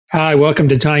Hi, welcome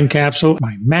to Time Capsule,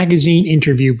 my magazine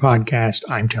interview podcast.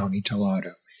 I'm Tony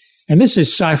Tellado. And this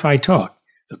is Sci-Fi Talk,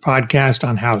 the podcast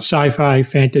on how sci-fi,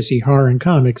 fantasy, horror, and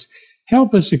comics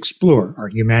help us explore our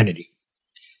humanity.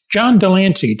 John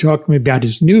Delancey talked to me about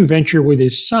his new venture with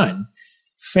his son,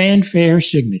 Fanfare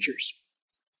Signatures.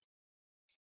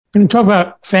 I'm going to talk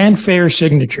about Fanfare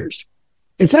Signatures.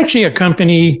 It's actually a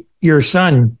company your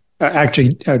son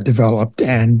developed,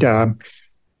 and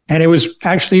it was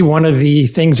actually one of the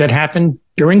things that happened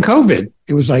during COVID.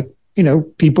 It was like,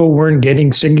 people weren't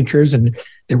getting signatures and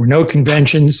there were no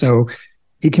conventions. So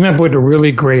he came up with a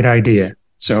really great idea.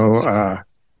 So,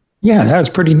 that was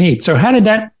pretty neat. So how did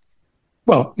that,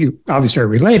 well, you obviously are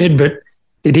related, but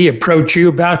did he approach you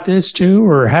about this too,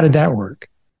 or how did that work?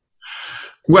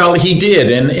 Well, he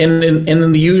did. And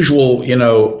in the usual,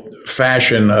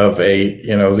 fashion of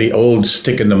the old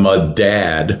stick in the mud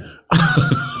dad,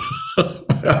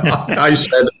 I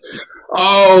said,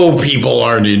 people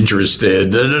aren't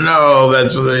interested. No,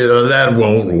 that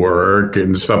won't work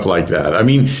and stuff like that. I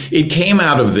mean, it came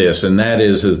out of this, and that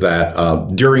is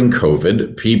that during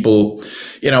COVID, people,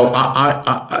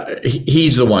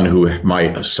 he's the one who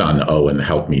my son Owen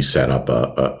helped me set up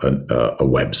a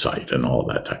website and all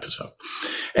that type of stuff.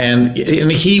 And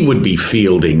he would be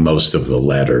fielding most of the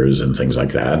letters and things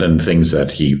like that, and things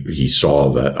that he saw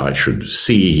that I should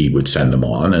see, he would send them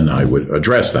on and I would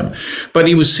address them. But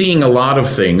he was seeing a lot of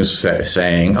things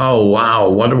saying, oh, wow,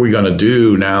 what are we going to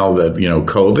do now that,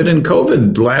 COVID? And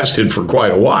COVID lasted for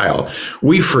quite a while.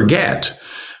 We forget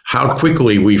how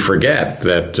quickly we forget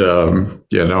that,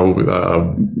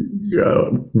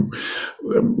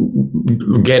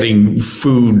 getting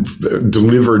food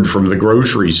delivered from the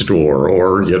grocery store,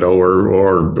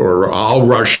 or I'll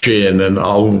rush in and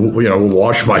I'll,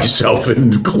 wash myself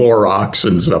in Clorox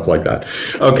and stuff like that.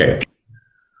 Okay.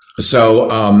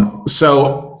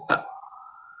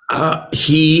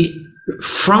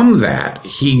 From that,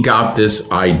 he got this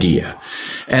idea.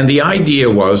 And the idea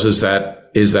is that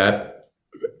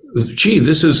gee,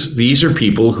 these are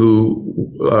people who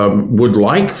would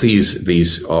like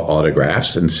these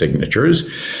autographs and signatures,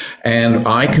 and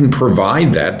I can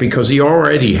provide that because he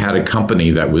already had a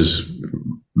company that was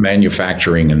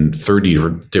manufacturing in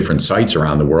 30 different sites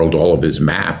around the world, all of his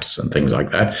maps and things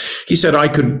like that. He said, I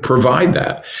could provide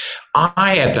that.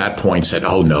 I, at that point, said,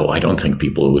 oh, no, I don't think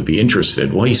people would be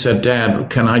interested. Well, he said, Dad,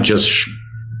 can I just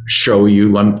show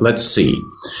you? Let's see.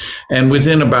 And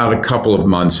within about a couple of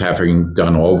months, having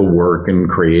done all the work and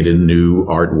created new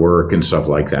artwork and stuff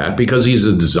like that, because he's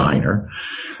a designer,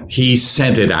 he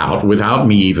sent it out without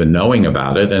me even knowing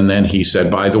about it. And then he said,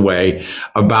 by the way,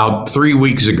 about 3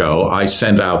 weeks ago, I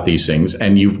sent out these things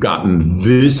and you've gotten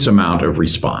this amount of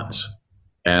response.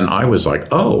 And I was like,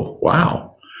 oh, wow.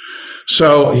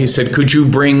 So he said, do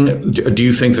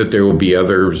you think that there will be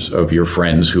others of your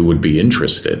friends who would be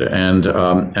interested? And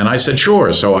I said,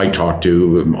 sure. So I talked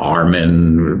to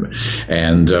Armin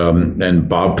and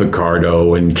Bob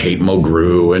Picardo and Kate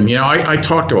Mulgrew. And, I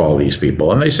talked to all these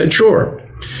people and they said, sure.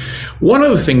 One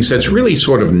of the things that's really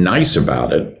sort of nice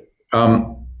about it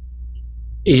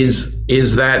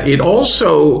is that it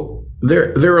also,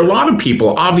 there are a lot of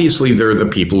people, obviously there are the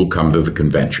people who come to the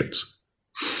conventions.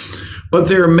 But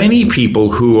there are many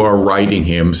people who are writing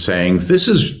him saying, this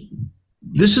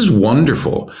is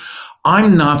wonderful.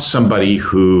 I'm not somebody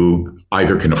who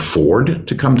either can afford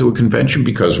to come to a convention,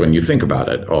 because when you think about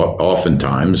it,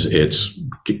 oftentimes it's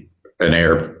an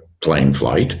airplane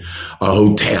flight, a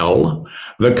hotel,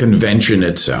 the convention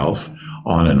itself,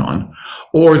 on and on.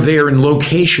 Or they're in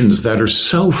locations that are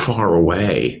so far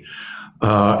away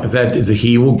that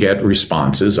he will get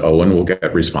responses, Owen will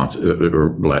get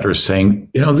letters saying,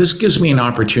 this gives me an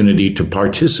opportunity to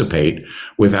participate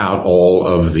without all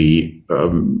of the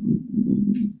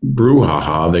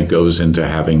brouhaha that goes into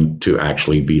having to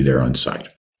actually be there on site.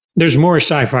 There's more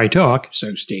sci-fi talk,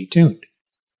 so stay tuned.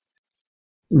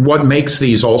 What makes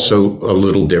these also a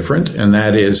little different, and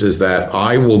that is that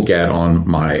I will get on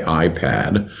my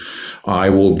iPad, I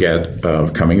will get,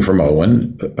 coming from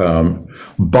Owen,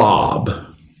 Bob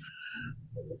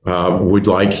would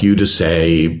like you to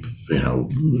say,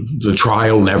 the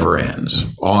trial never ends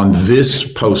on this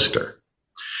poster.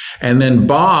 And then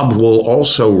Bob will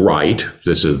also write,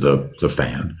 this is the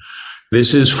fan,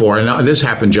 this is for, and this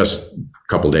happened just a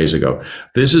couple days ago,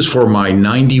 this is for my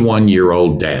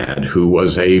 91-year-old dad who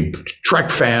was a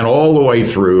Trek fan all the way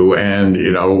through and,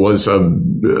 was a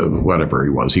whatever he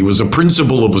was. He was a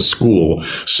principal of a school.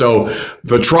 So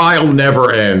the trial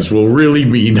never ends will really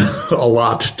mean a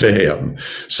lot to him.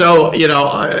 So,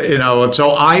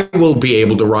 so I will be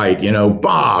able to write,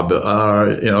 Bob, the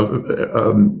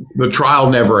trial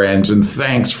never ends. And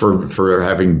thanks for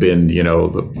having been,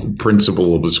 the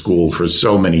principal of a school for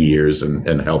so many years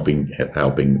and helping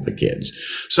the kids.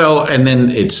 So, and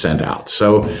then it's sent out.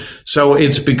 So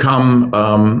it's become,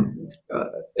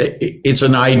 it's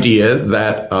an idea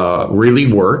that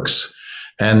really works,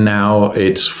 and now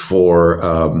it's for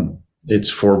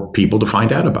people to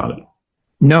find out about it.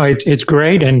 No, it's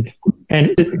great, and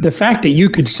the fact that you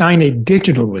could sign it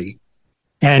digitally,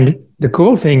 and the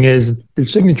cool thing is the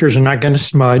signatures are not going to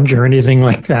smudge or anything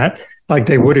like that, like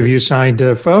they would if you signed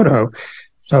a photo.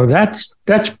 So that's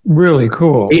really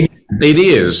cool. It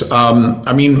is.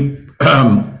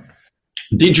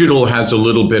 Digital has a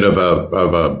little bit of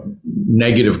a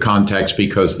negative context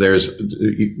because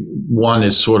one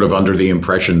is sort of under the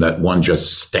impression that one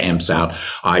just stamps out.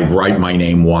 I write my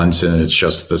name once and it's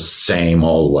just the same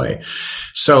all the way.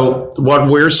 So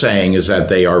what we're saying is that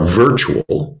they are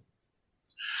virtual.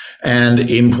 And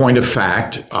in point of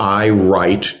fact, I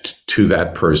write to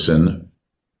that person.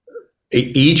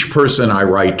 Each person I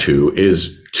write to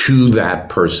is to that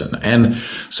person. And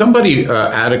somebody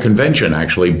at a convention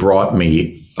actually brought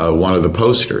me one of the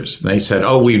posters. They said,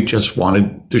 "Oh, we just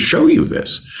wanted to show you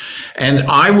this." And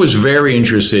I was very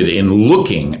interested in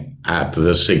looking at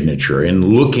the signature and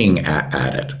looking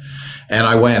at it. And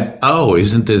I went, "Oh,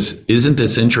 isn't this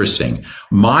interesting?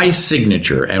 My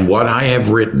signature and what I have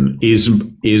written is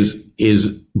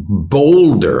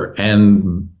bolder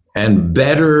and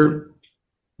better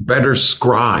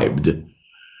scribed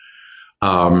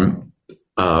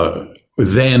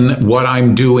than what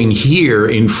I'm doing here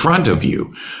in front of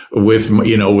you with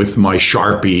my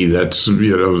Sharpie that's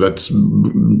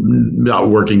not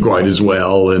working quite as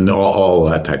well and all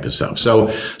that type of stuff."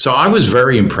 So I was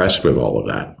very impressed with all of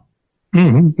that.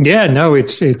 Mm-hmm. Yeah, no,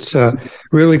 it's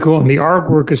really cool. And the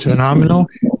artwork is phenomenal.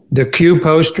 The Q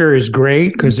poster is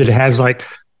great because it has like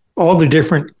all the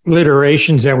different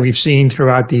literations that we've seen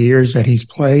throughout the years that he's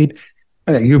played.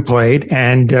 You played,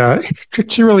 and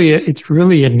it's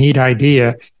really a neat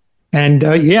idea. And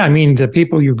the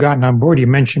people you've gotten on board, you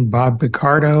mentioned Bob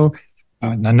Picardo,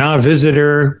 Nana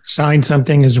Visitor signed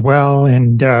something as well,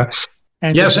 and yes,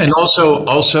 and also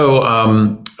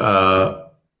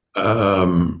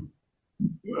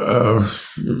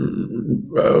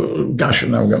gosh,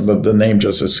 now the name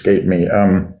just escaped me.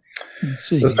 Let's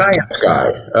see. The science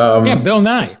guy. Bill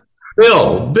Nye.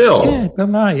 Bill. Yeah, Bill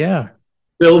Nye. Yeah.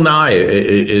 Bill Nye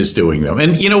is doing them,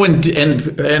 and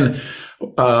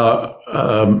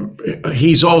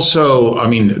he's also.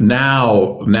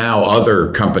 Now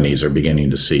other companies are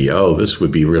beginning to see. Oh, this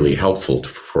would be really helpful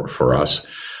for us.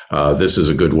 This is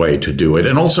a good way to do it,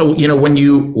 and also, when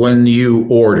you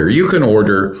order, you can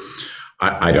order.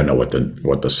 I don't know what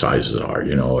the sizes are.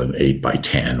 An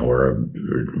 8x10 or a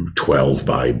 12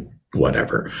 by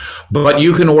whatever, but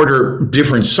you can order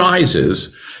different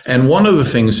sizes. And one of the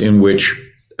things in which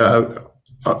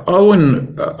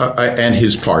Owen and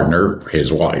his partner,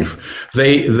 his wife,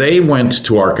 they went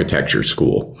to architecture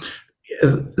school.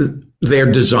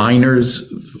 They're designers.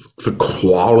 The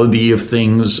quality of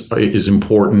things is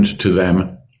important to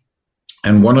them.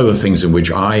 And one of the things in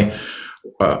which I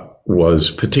was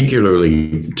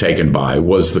particularly taken by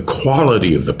was the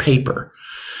quality of the paper.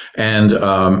 And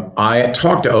I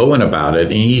talked to Owen about it,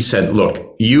 and he said, "Look,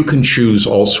 you can choose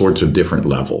all sorts of different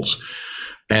levels."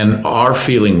 And our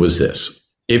feeling was this: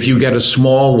 if you get a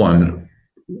small one,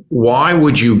 why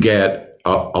would you get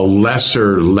a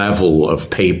lesser level of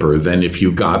paper than if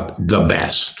you got the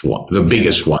best one, the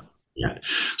biggest one?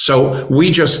 So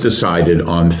we just decided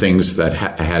on things that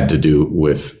had to do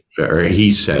with, or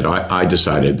he said, I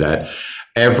decided that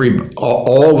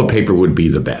all the paper would be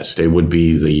the best. It would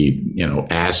be the,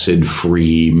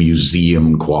 acid-free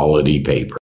museum quality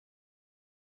paper.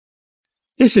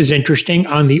 This is interesting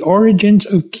on the origins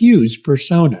of Q's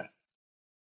persona.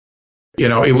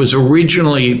 It was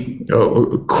originally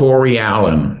Corey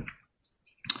Allen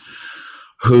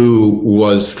who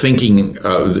was thinking,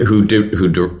 who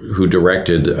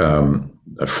directed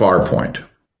Farpoint.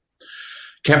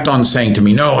 Kept on saying to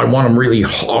me, "No, I want them really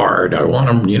hard. I want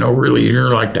them, really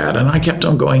like that." And I kept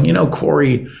on going,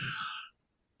 Corey,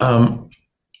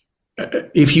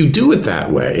 if you do it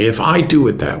that way, if I do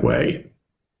it that way,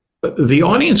 the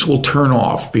audience will turn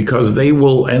off because they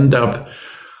will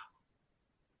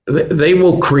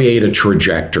create a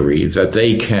trajectory that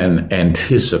they can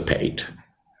anticipate.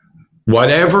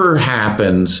 Whatever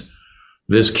happens,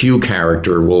 this Q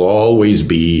character will always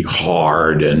be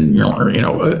hard and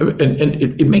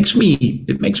it makes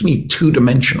me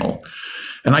two-dimensional.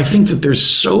 And I think that there's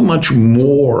so much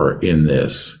more in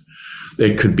this.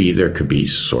 There could be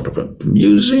sort of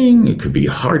amusing, it could be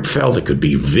heartfelt, it could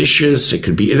be vicious, it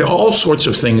could be all sorts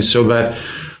of things so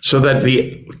that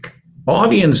the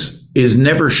audience is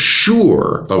never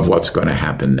sure of what's going to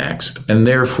happen next. And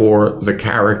therefore the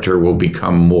character will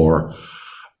become more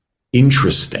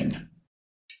interesting.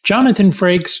 Jonathan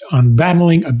Frakes on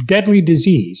battling a deadly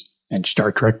disease and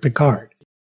Star Trek Picard.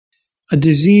 A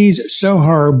disease so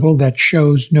horrible that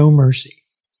shows no mercy.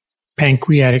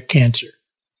 Pancreatic cancer.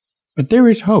 But there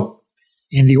is hope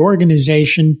in the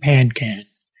organization PanCan,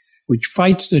 which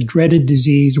fights the dreaded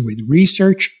disease with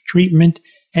research, treatment,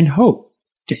 and hope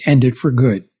to end it for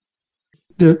good.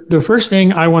 The first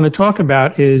thing I want to talk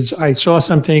about is I saw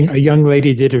something, a young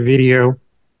lady did a video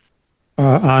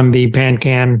on the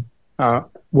PanCan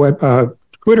Instagram.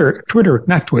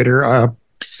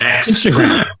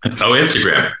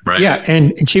 Instagram, right. Yeah,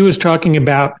 and she was talking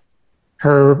about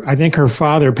I think her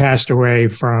father passed away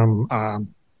from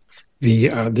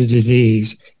the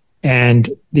disease, and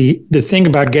the thing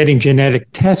about getting genetic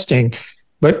testing,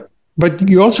 but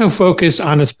you also focus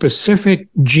on a specific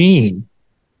gene,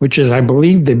 which is, I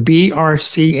believe, the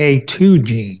BRCA2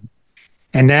 gene,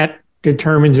 and that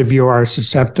determines if you are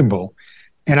susceptible.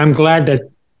 And I'm glad that,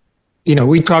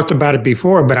 we talked about it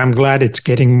before, but I'm glad it's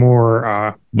getting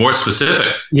more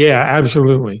specific. Yeah,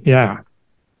 absolutely. Yeah.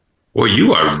 Well,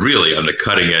 you are really on the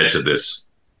cutting edge of this.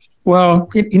 Well,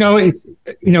 it's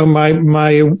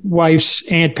my wife's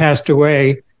aunt passed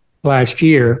away last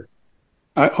year,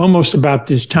 almost about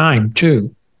this time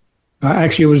too.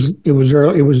 Actually, it was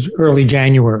early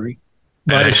January.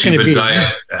 But had she been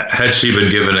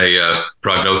given a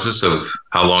prognosis of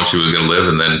how long she was going to live,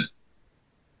 and then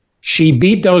she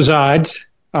beat those odds,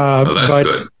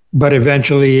 good. But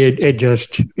eventually it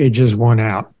just won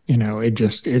out.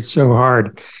 It's so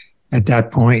hard at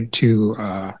that point to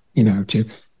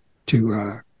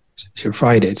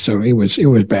fight it. So it was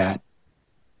bad.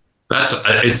 That's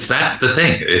the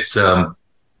thing. It's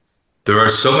there are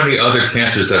so many other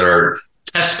cancers that are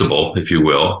testable, if you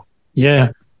will.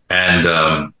 Yeah.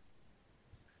 And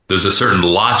there's a certain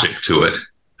logic to it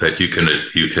that you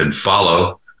can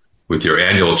follow with your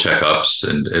annual checkups,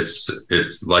 and it's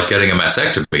like getting a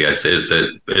mastectomy.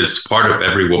 It's part of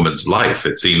every woman's life,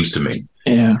 it seems to me.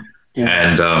 Yeah.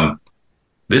 And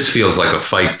this feels like a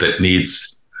fight that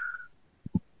needs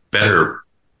better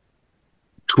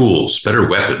tools, better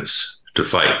weapons to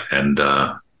fight, and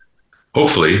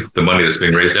hopefully the money that's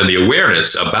being raised and the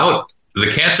awareness about the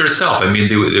cancer itself. I mean,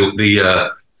 the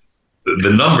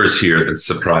numbers here that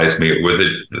surprised me were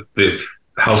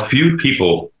how few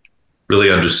people really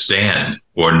understand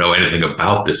or know anything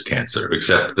about this cancer,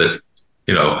 except that,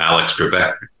 Alex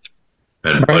Trebek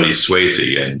and right. Buddy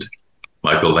Swayze and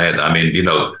Michael Landon. I mean,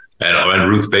 and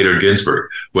Ruth Bader Ginsburg.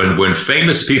 When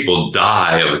famous people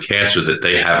die of a cancer that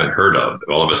they haven't heard of,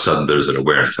 all of a sudden there's an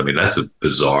awareness. I mean, that's a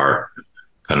bizarre,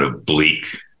 kind of bleak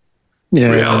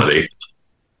reality.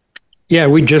 Yeah,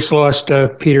 we just lost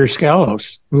Peter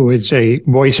Scalos, who is a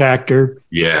voice actor.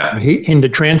 Yeah, in the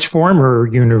Transformer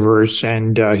universe,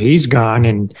 and he's gone.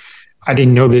 And I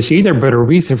didn't know this either, but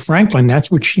Aretha Franklin,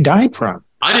 that's what she died from.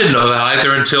 I didn't know that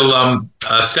either until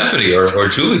Stephanie or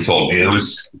Julie told me.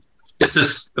 It's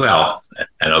this. Well,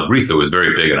 and Aretha was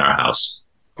very big in our house.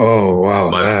 Oh wow!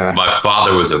 My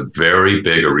father was a very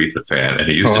big Aretha fan, and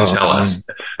he used to tell us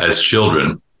as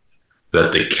children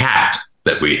that the cat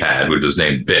that we had, which was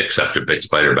named Bix after Bix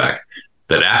Beiderbecke,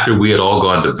 that after we had all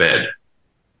gone to bed,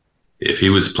 if he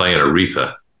was playing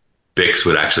Aretha, Bix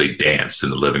would actually dance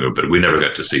in the living room, but we never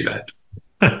got to see that.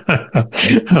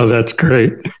 Oh, that's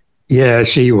great. Yeah,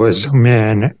 she was,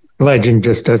 man, legend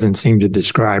just doesn't seem to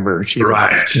describe her. She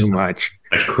was too much.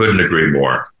 I couldn't agree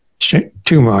more.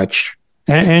 Too much.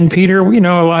 And Peter,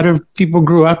 a lot of people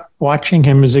grew up watching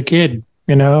him as a kid,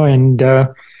 and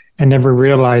never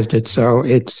realized it. So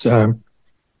it's,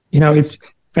 it's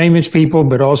famous people,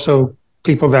 but also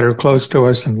people that are close to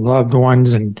us and loved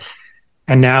ones. And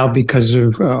now because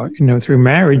of, through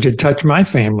marriage, it touched my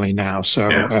family now. So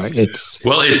it's.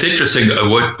 Well, it's interesting.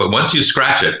 But once you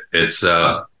scratch it, it's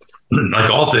like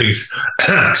all things,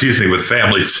 excuse me, with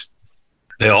families,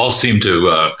 they all seem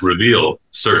to reveal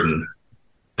certain,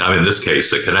 in this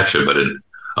case, a connection, but in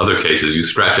other cases, you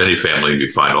scratch any family and you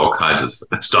find all kinds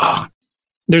of stuff.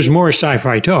 There's more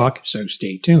sci-fi talk, so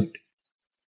stay tuned.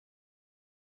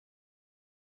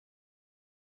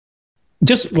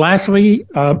 Just lastly,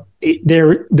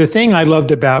 the thing I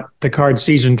loved about Picard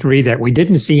season 3 that we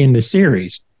didn't see in the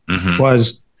series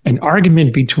was An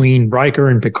argument between Riker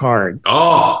and Picard.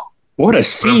 Oh, what a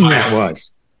scene that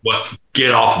was. What?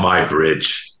 Get off my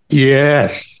bridge.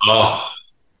 Yes. Oh,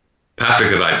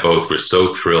 Patrick and I both were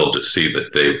so thrilled to see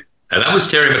that and that was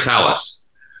Terry Matalas.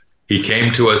 He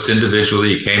came to us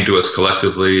individually, he came to us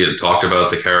collectively and talked about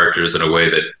the characters in a way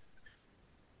that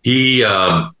he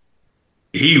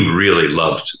really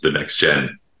loved the Next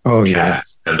Gen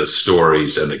cast and the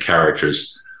stories and the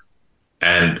characters.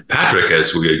 And Patrick,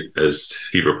 as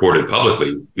he reported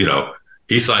publicly,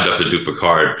 he signed up to do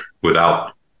Picard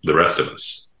without the rest of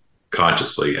us,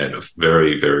 consciously and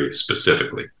very, very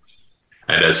specifically.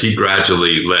 And as he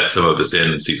gradually let some of us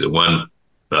in season 1,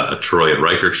 Troy and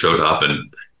Riker showed up,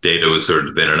 and Data was sort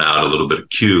of in and out, a little bit of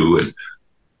Q,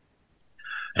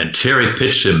 and Terry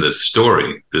pitched him this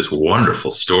story, this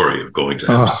wonderful story of going to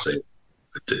have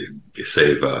to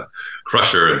save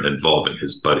Crusher and involving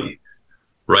his buddy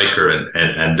Riker,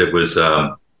 and it was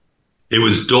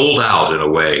doled out in a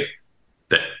way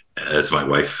that, as my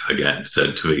wife again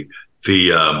said to me,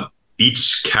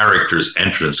 each character's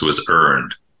entrance was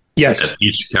earned. Yes, and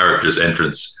each character's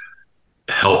entrance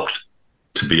helped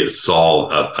to be a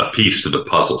piece to the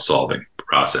puzzle solving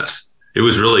process. It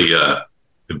was really a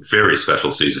very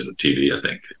special season of TV, I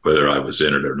think, whether I was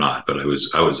in it or not. But it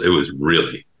was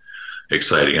really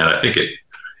exciting, and I think it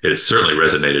has certainly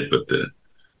resonated with the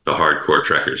hardcore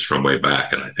Trekkers from way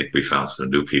back, and I think we found some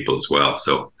new people as well.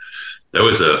 So that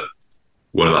was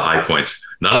one of the high points.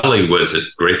 Not only was it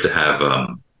great to have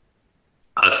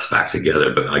us back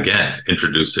together, but again,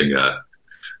 introducing Ed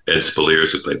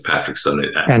Spaliers, who played Patrick's son.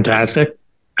 Fantastic.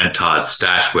 And Todd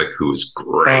Stashwick, who was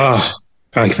great.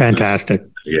 Oh, fantastic.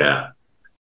 Yeah.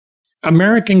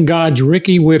 American God's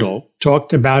Ricky Whittle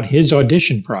talked about his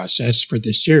audition process for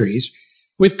the series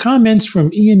with comments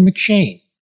from Ian McShane.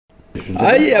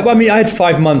 I had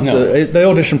 5 months. The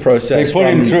audition process. They put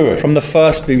him through it. From the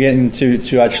first beginning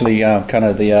to actually kind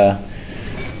of the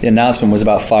announcement was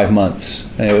about 5 months.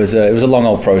 And it was a long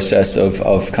old process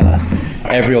of kind of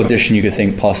every audition you could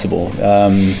think possible,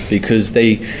 because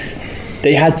they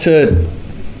had to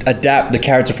adapt the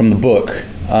character from the book.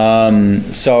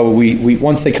 So we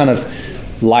once they kind of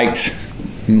liked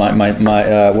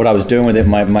my what I was doing with it,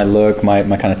 my look, my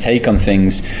kind of take on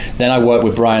things, then I worked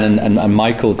with Brian and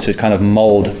Michael to kind of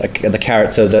mold the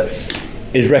character that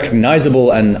is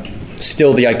recognizable and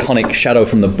still the iconic Shadow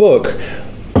from the book,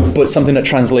 but something that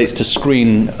translates to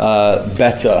screen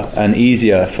better and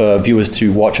easier for viewers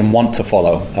to watch and want to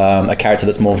follow. A character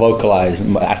that's more vocalized,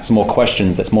 asks more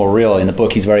questions, that's more real. In the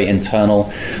book, he's very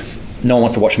internal. No one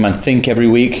wants to watch a man think every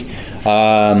week.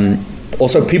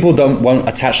 Also, people won't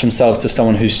attach themselves to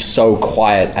someone who's so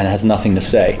quiet and has nothing to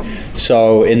say.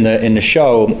 So in the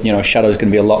show, Shadow's going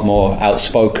to be a lot more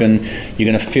outspoken. You're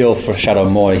going to feel for Shadow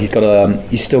more. He's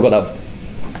still got that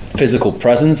physical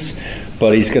presence,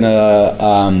 but he's going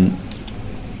to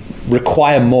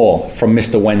require more from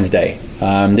Mr. Wednesday.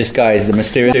 This guy is the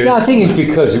mysterious... No, I think it's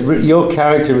because your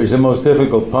character is the most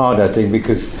difficult part, I think,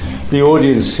 because the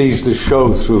audience sees the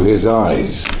show through his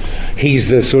eyes. He's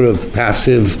the sort of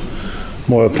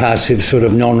more passive sort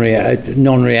of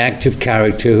non-reactive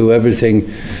character who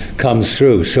everything comes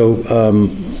through. So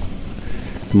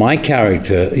my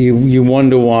character, you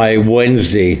wonder why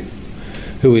Wednesday,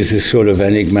 who is this sort of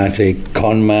enigmatic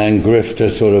con man, grifter,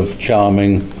 sort of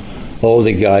charming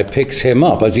older guy, picks him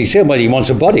up. As he said, well, he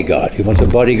wants a bodyguard. He wants a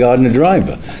bodyguard and a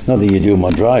driver. Not that you do my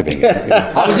driving.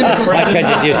 I was in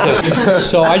prison,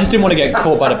 so I just didn't want to get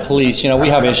caught by the police. We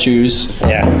have issues.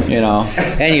 Yeah.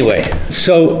 Anyway,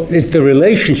 so the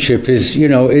relationship is,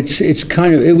 it's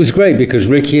kind of, it was great because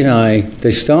Ricky and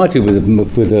they started with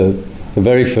the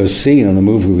very first scene on the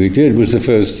movie we did was the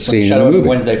first scene Shadow in the movie.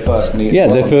 Wednesday first meet. Yeah,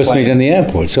 their first meet in the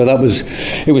airport. So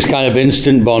it was kind of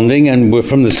instant bonding, and we're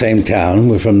from the same town.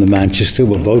 We're from Manchester.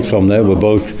 We're both from there. We're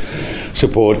both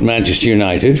support Manchester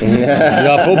United.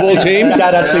 Our football team. My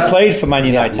dad actually played for Man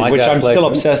United, which I'm still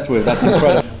obsessed with. That's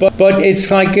incredible. But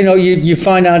it's like, you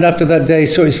find out after that day,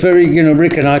 so it's very,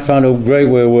 Rick and I found a great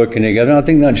way of working together, and I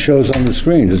think that shows on the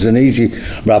screen. There's an easy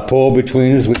rapport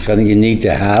between us, which I think you need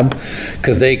to have,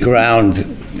 because they ground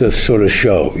the sort of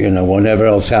show, whatever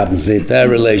else happens, their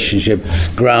relationship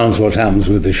grounds what happens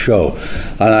with the show.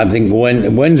 And I think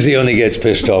Wednesday only gets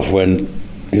pissed off when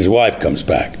his wife comes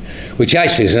back, which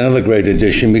actually is another great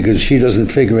addition because she doesn't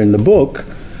figure in the book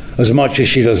as much as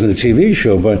she does in the TV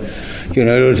show. But in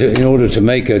order to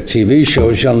make a TV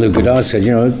show, Jean-Luc Godard said,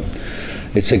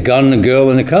 it's a gun, a girl,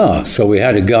 and a car. So we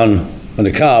had a gun and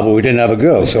a car, but we didn't have a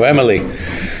girl. So Emily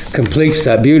completes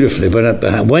that beautifully.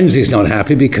 But Wednesday's not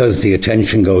happy because the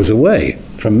attention goes away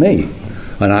from me.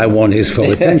 and I want his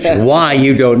full attention. Why,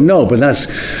 you don't know, but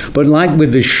like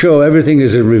with the show, everything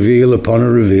is a reveal upon a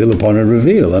reveal upon a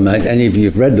reveal. And if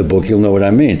you've read the book, you'll know what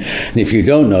I mean. And if you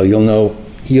don't know,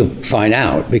 you'll find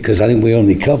out, because I think we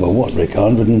only cover, what, Rick,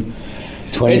 120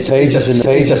 pages in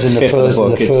the first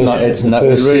book. It really is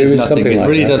nothing. It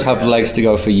really like does have legs to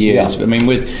go for years. Yeah. I mean,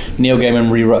 with Neil Gaiman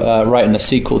writing a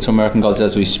sequel to American Gods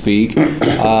as we speak,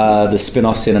 the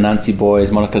spin-offs in Anansi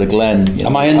Boys, Monica the Glen.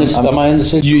 Am I in this?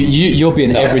 You'll be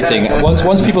in everything.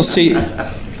 Once people see.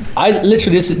 I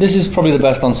literally, this is probably the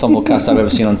best ensemble cast I've ever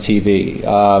seen on TV.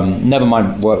 Never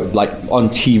mind like on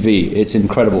TV, it's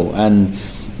incredible. And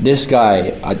this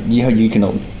guy, you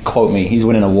can quote me, he's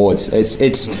winning awards.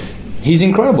 He's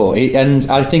incredible. And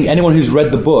I think anyone who's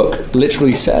read the book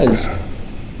literally says,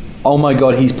 oh my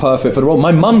God, he's perfect for the role.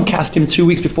 My mum cast him 2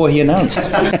 weeks before he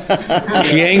announced.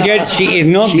 She is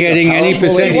not getting any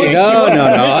percentage.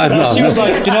 No. She was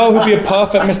like, do you know who'd be a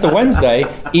perfect Mr. Wednesday?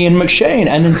 Ian McShane.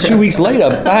 And then 2 weeks later,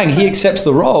 bang, he accepts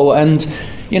the role. And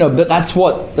but that's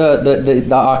what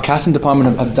our casting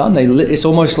department have done. It's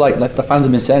almost like the fans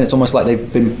have been saying, it's almost like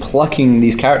they've been plucking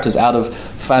these characters out of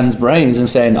fans' brains and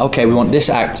saying, okay, we want this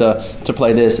actor to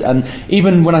play this. And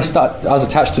even when I was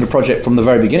attached to the project from the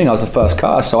very beginning. I was the first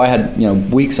cast, so I had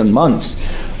weeks and months.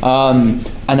 And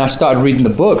I started reading the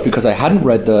book because I hadn't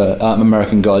read the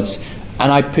American Gods, and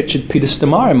I pictured Peter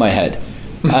Stormare in my head,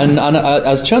 and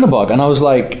as Chernobog, and I was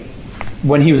like,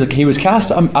 when he was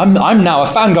cast, I'm now a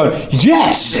fan going,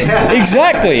 yes,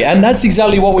 exactly, and that's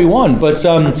exactly what we want. But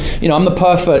I'm the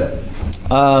perfect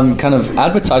kind of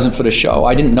advertisement for the show.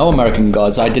 I didn't know American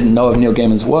Gods. I didn't know of Neil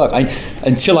Gaiman's work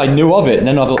until I knew of it, and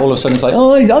then all of a sudden it's like,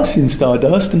 oh, I've seen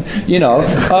Stardust, and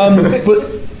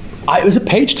but. It was a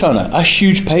page turner, a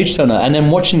huge page turner. And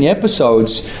then watching the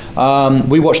episodes,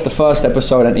 we watched the first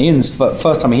episode, and Ian's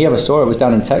first time he ever saw it was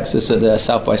down in Texas at the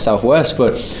South by Southwest.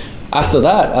 But after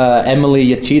that, Emily,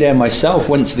 Yatida, and myself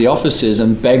went to the offices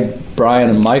and begged Brian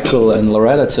and Michael and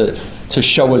Loretta to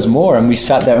show us more. And we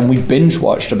sat there and we binge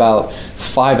watched about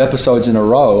 5 episodes in a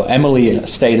row. Emily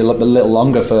stayed a little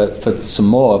longer for some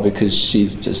more because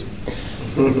she's just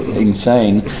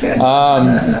insane.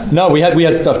 No, we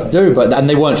had stuff to do, and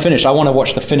they weren't finished. I want to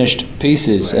watch the finished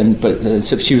pieces,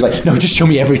 so she was like, no, just show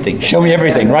me everything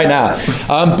right now.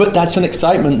 But that's an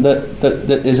excitement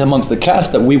that is amongst the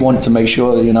cast that we want to make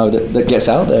sure that gets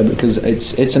out there, because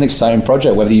it's an exciting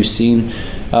project, whether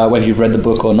you've read the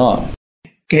book or not.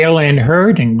 Gail Ann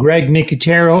Hurd and Greg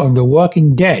Nicotero of The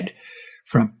Walking Dead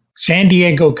from San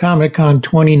Diego Comic-Con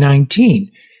 2019.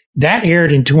 That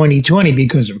aired in 2020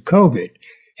 because of COVID.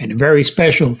 And a very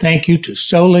special thank you to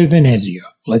Sole Venezio.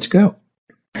 Let's go.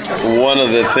 One of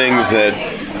the things that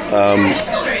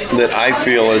I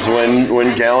feel is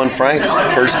when Gal and Frank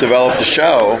first developed the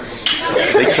show,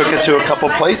 they took it to a couple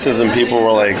places, and people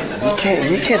were like,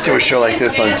 you can't do a show like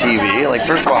this on TV. Like,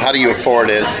 first of all, how do you afford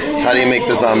it? How do you make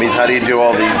the zombies? How do you do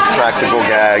all these practical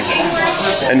gags?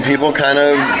 And people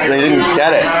they didn't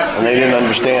get it, and they didn't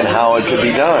understand how it could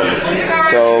be done.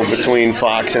 So between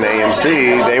Fox and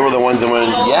AMC, they were the ones that went,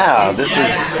 yeah, this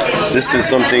is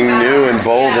something new and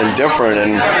bold and different.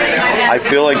 And I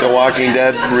feel like The Walking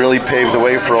Dead really paved the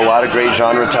way for a lot of great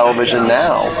genre television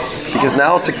now, because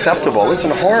now it's acceptable.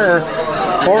 Listen,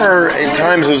 horror at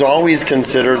times was always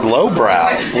considered lowbrow.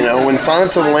 When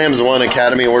Silence of the Lambs won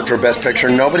Academy Award for Best Picture,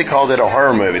 nobody called it a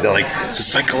horror movie. They're like, it's a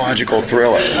psychological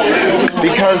thriller.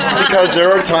 Because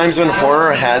there are times when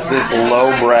horror has this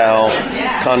lowbrow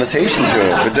connotation to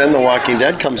it. But then The Walking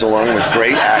Dead comes along with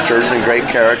great actors and great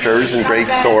characters and great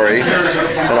story,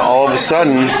 and all of a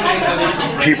sudden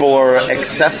people are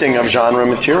accepting of genre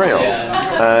material.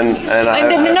 And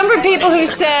the number of people who've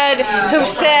said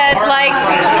like,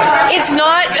 it's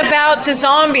not about the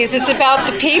zombies, it's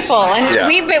about the people, and yeah.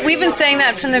 we've been saying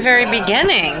that from the very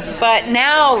beginning. But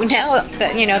now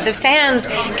the fans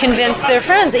convince their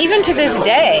friends, even to this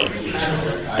day,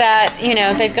 that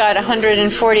they've got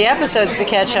 140 episodes to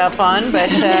catch up on, but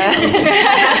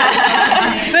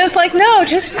but it's like, no,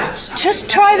 just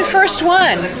try the first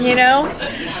one,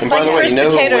 And by the way, you know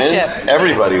who wins?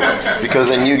 Everybody wins, because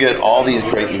then you get all these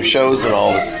great new shows and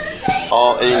all this.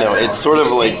 It's sort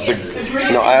of like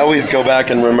I always go back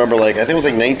and remember, I think it was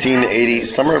 1980,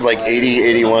 summer of 80,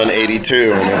 81,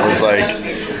 82, and it was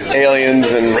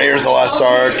Aliens and Raiders of the Lost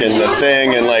Ark and The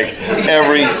Thing, and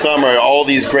every summer all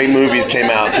these great movies came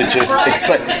out that it's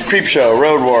like Creepshow,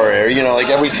 Road Warrior,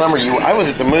 every summer I was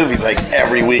at the movies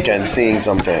every weekend seeing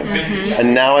something. Mm-hmm.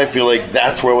 And now I feel like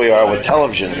that's where we are with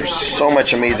television. There's so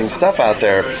much amazing stuff out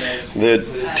there that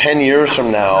 10 years from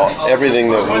now,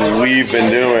 everything that we've been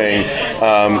doing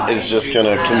is just going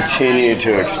to continue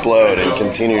to explode and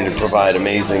continue to provide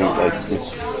amazing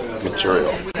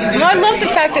material. Well, I love the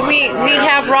fact that we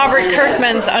have Robert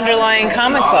Kirkman's underlying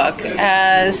comic book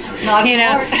as, you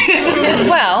know,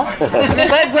 well,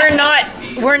 but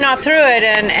we're not through it,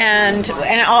 and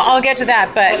I'll get to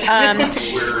that,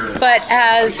 but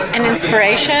as an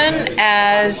inspiration,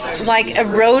 as like a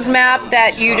roadmap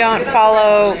that you don't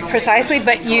follow precisely,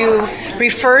 but you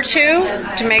refer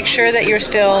to make sure that you're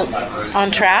still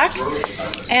on track.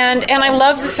 And I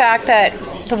love the fact that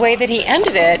the way that he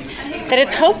ended it, that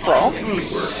it's hopeful,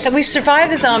 that we've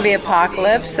survived the zombie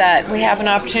apocalypse, that we have an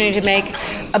opportunity to make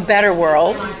a better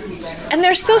world. And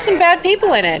there's still some bad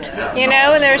people in it, you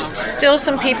know, and there's still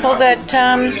some people that,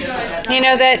 you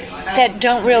know, that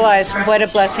don't realize what a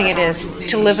blessing it is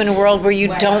to live in a world where you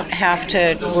don't have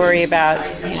to worry about,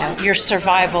 you know, your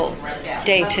survival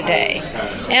day to day.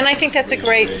 And I think that's a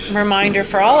great reminder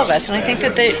for all of us. And I think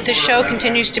that the show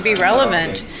continues to be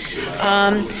relevant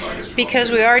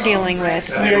because we are dealing with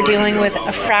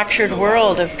a fractured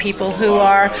world of people who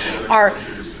are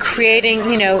creating,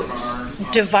 you know,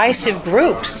 divisive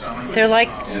groups. They're like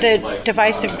the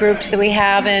divisive groups that we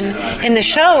have in the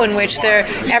show, in which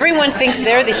everyone thinks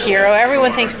they're the hero,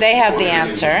 everyone thinks they have the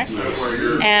answer,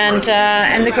 and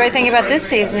the great thing about this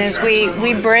season is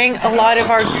we bring a lot of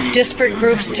our disparate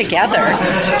groups together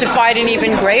to fight an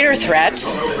even greater threat.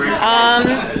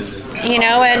 You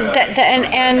know, and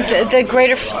the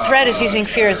greater threat is using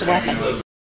fear as a weapon.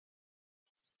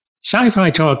 Sci-Fi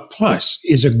Talk Plus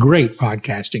is a great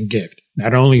podcasting gift,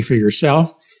 not only for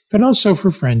yourself, but also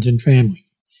for friends and family.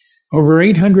 Over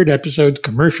 800 episodes,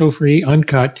 commercial-free,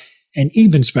 uncut, and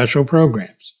even special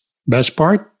programs. Best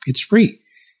part, it's free.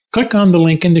 Click on the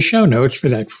link in the show notes for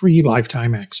that free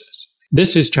lifetime access.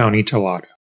 This is Tony Tellado.